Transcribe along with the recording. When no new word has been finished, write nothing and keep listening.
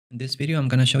In this video, I'm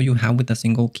going to show you how with a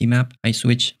single key map, I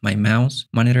switch my mouse,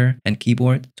 monitor, and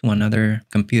keyboard to another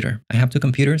computer. I have two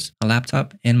computers, a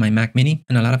laptop and my Mac mini,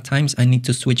 and a lot of times I need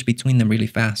to switch between them really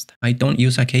fast. I don't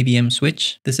use a KVM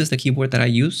switch. This is the keyboard that I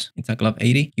use. It's a Glove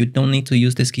 80. You don't need to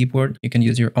use this keyboard. You can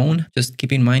use your own. Just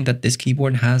keep in mind that this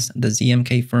keyboard has the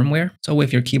ZMK firmware. So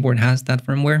if your keyboard has that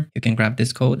firmware, you can grab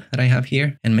this code that I have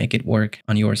here and make it work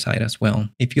on your side as well.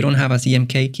 If you don't have a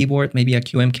ZMK keyboard, maybe a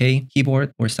QMK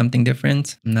keyboard or something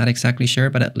different, I'm not exactly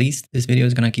sure, but at least this video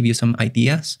is going to give you some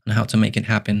ideas on how to make it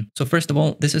happen. So first of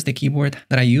all, this is the keyboard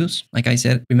that I use. Like I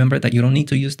said, remember that you don't need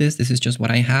to use this. This is just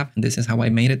what I have, and this is how I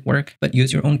made it work. But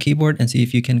use your own keyboard and see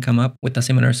if you can come up with a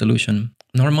similar solution.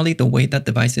 Normally, the way that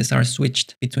devices are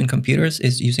switched between computers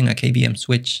is using a KVM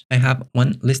switch. I have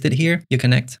one listed here. You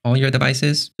connect all your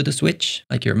devices to the switch,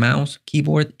 like your mouse,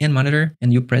 keyboard, and monitor,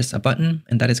 and you press a button,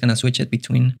 and that is going to switch it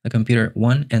between the computer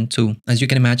 1 and 2. As you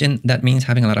can imagine, that means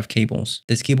having a lot of cables.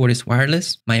 This keyboard is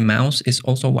wireless. My mouse is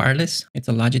also wireless. It's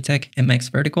a Logitech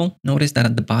MX Vertical. Notice that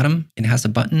at the bottom, it has a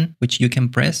button which you can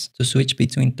press to switch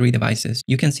between 3 devices.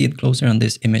 You can see it closer on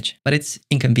this image, but it's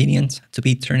inconvenient to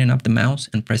be turning up the mouse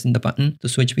and pressing the button to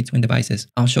switch between devices.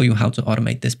 I'll show you how to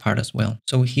automate this part as well.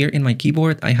 So here in my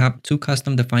keyboard, I have 2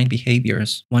 custom defined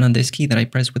behaviors. One on this key that I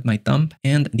press with my thumb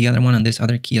and the other one on this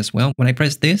other key as well. When I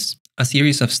press this, a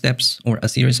series of steps or a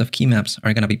series of key maps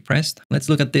are going to be pressed. Let's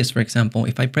look at this, for example.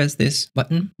 If I press this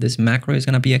button, this macro is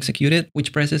going to be executed,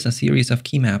 which presses a series of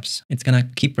key maps. It's going to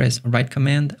key press right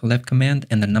command, left command,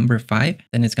 and the number 5.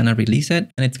 Then it's going to release it,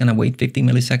 and it's going to wait 50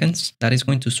 milliseconds. That is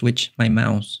going to switch my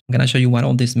mouse. I'm going to show you what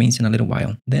all this means in a little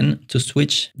while. Then to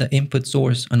switch the input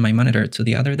source on my monitor to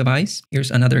the other device,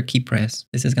 here's another key press.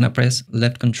 This is going to press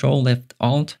left control, left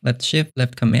alt, left shift,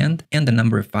 left command, and the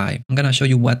number 5. I'm going to show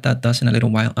you what that does in a little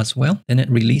while as well. Then it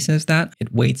releases that,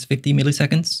 it waits 50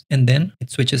 milliseconds, and then it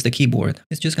switches the keyboard.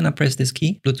 It's just gonna press this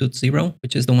key, Bluetooth 0,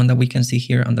 which is the one that we can see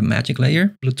here on the magic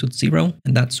layer, Bluetooth 0,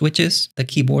 and that switches the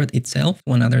keyboard itself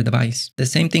to another device. The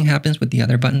same thing happens with the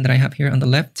other button that I have here on the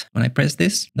left. When I press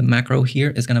this, the macro here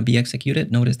is gonna be executed.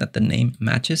 Notice that the name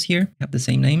matches here, we have the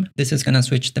same name. This is gonna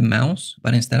switch the mouse,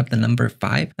 but instead of the number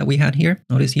 5 that we had here,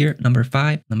 notice here, number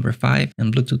 5, and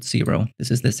Bluetooth 0.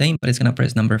 This is the same, but it's gonna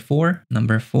press number 4,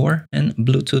 and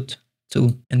Bluetooth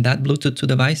 2. And that Bluetooth 2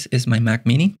 device is my Mac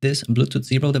mini. This Bluetooth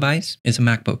 0 device is a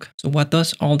MacBook. So what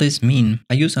does all this mean?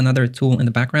 I use another tool in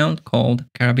the background called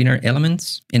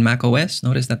Karabiner-Elements in macOS.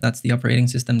 Notice that that's the operating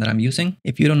system that I'm using.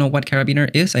 If you don't know what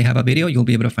Karabiner is, I have a video. You'll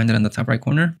be able to find it on the top right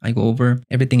corner. I go over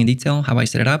everything in detail, how I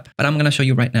set it up, but I'm going to show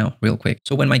you right now real quick.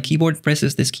 So when my keyboard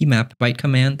presses this key map, right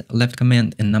command, left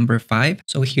command, and number 5.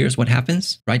 So here's what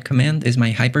happens. Right command is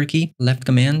my hyper key, left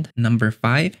command, number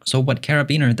 5. So what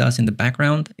Karabiner does in the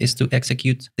background is to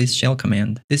execute this shell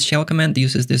command. This shell command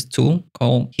uses this tool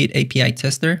called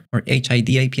hidapitester or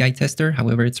hidapitester,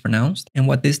 however it's pronounced. And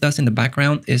what this does in the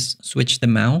background is switch the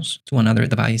mouse to another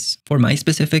device. For my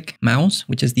specific mouse,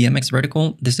 which is the MX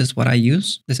Vertical, this is what I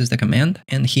use. This is the command.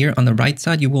 And here on the right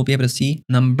side, you will be able to see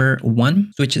number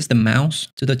 1 switches the mouse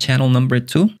to the channel number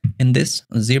 2. And this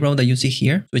 0 that you see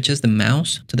here switches the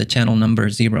mouse to the channel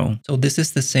number 0. So this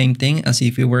is the same thing as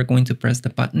if you were going to press the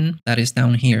button that is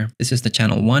down here. This is the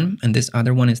channel 1 and this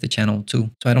other one is the channel 2.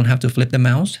 So I don't have to flip the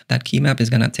mouse. That key map is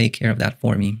going to take care of that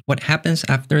for me. What happens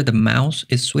after the mouse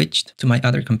is switched to my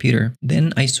other computer?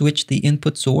 Then I switch the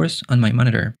input source on my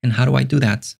monitor. And how do I do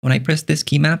that? When I press this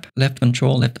key map, left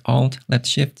control, left alt, left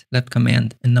shift, left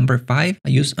command, and number 5, I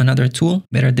use another tool,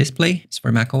 Better Display. It's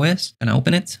for macOS. And I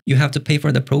open it. You have to pay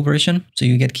for the pro version, so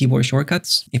you get keyboard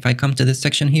shortcuts. If I come to this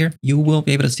section here, you will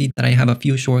be able to see that I have a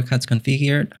few shortcuts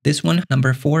configured. This one,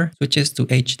 number 4, switches to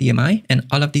HDMI, and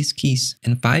all of these keys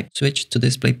and 5 switch to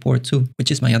DisplayPort 2, which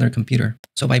is my other computer.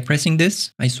 So by pressing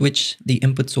this, I switch the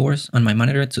input source on my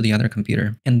monitor to the other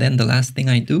computer. And then the last thing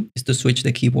I do is to switch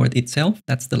the keyboard itself.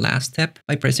 That's the last step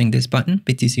by pressing this button,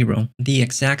 PT0. The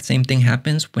exact same thing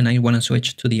happens when I want to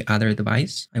switch to the other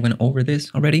device. I went over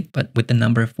this already, but with the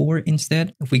number 4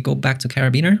 instead. If we go back to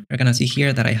Karabiner, we're going to see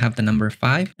here that I have the number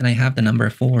 5 and I have the number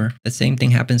 4. The same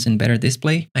thing happens in Better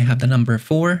Display. I have the number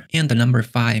 4 and the number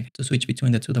 5 to switch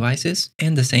between the 2 devices.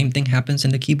 And the same thing happens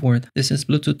in the keyboard. This is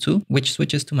Bluetooth 2, which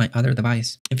switches to my other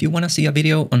device. If you want to see a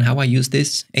video on how I use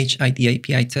this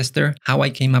hidapitester, how I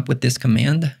came up with this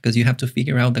command, because you have to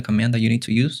figure out the command that you need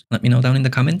to use, let me know down in the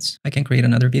comments. I can create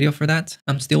another video for that.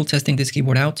 I'm still testing this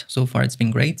keyboard out. So far, it's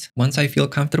been great. Once I feel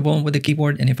comfortable with the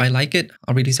keyboard and if I like it,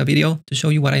 I'll release a video to show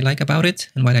you what I like about it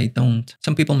and what I don't.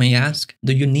 Some people may ask,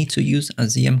 do you need to use a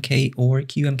ZMK or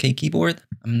QMK keyboard?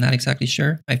 I'm not exactly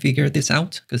sure I figured this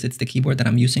out because it's the keyboard that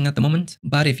I'm using at the moment.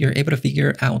 But if you're able to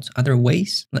figure out other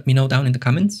ways, let me know down in the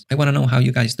comments. I want to know how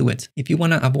you guys do it. If you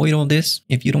want to avoid all this,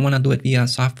 if you don't want to do it via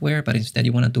software, but instead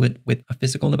you want to do it with a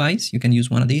physical device, you can use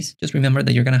one of these. Just remember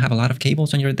that you're going to have a lot of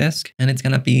cables on your desk and it's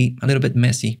going to be a little bit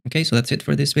messy. Okay, so that's it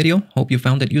for this video. Hope you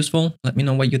found it useful. Let me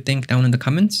know what you think down in the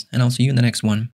comments and I'll see you in the next one.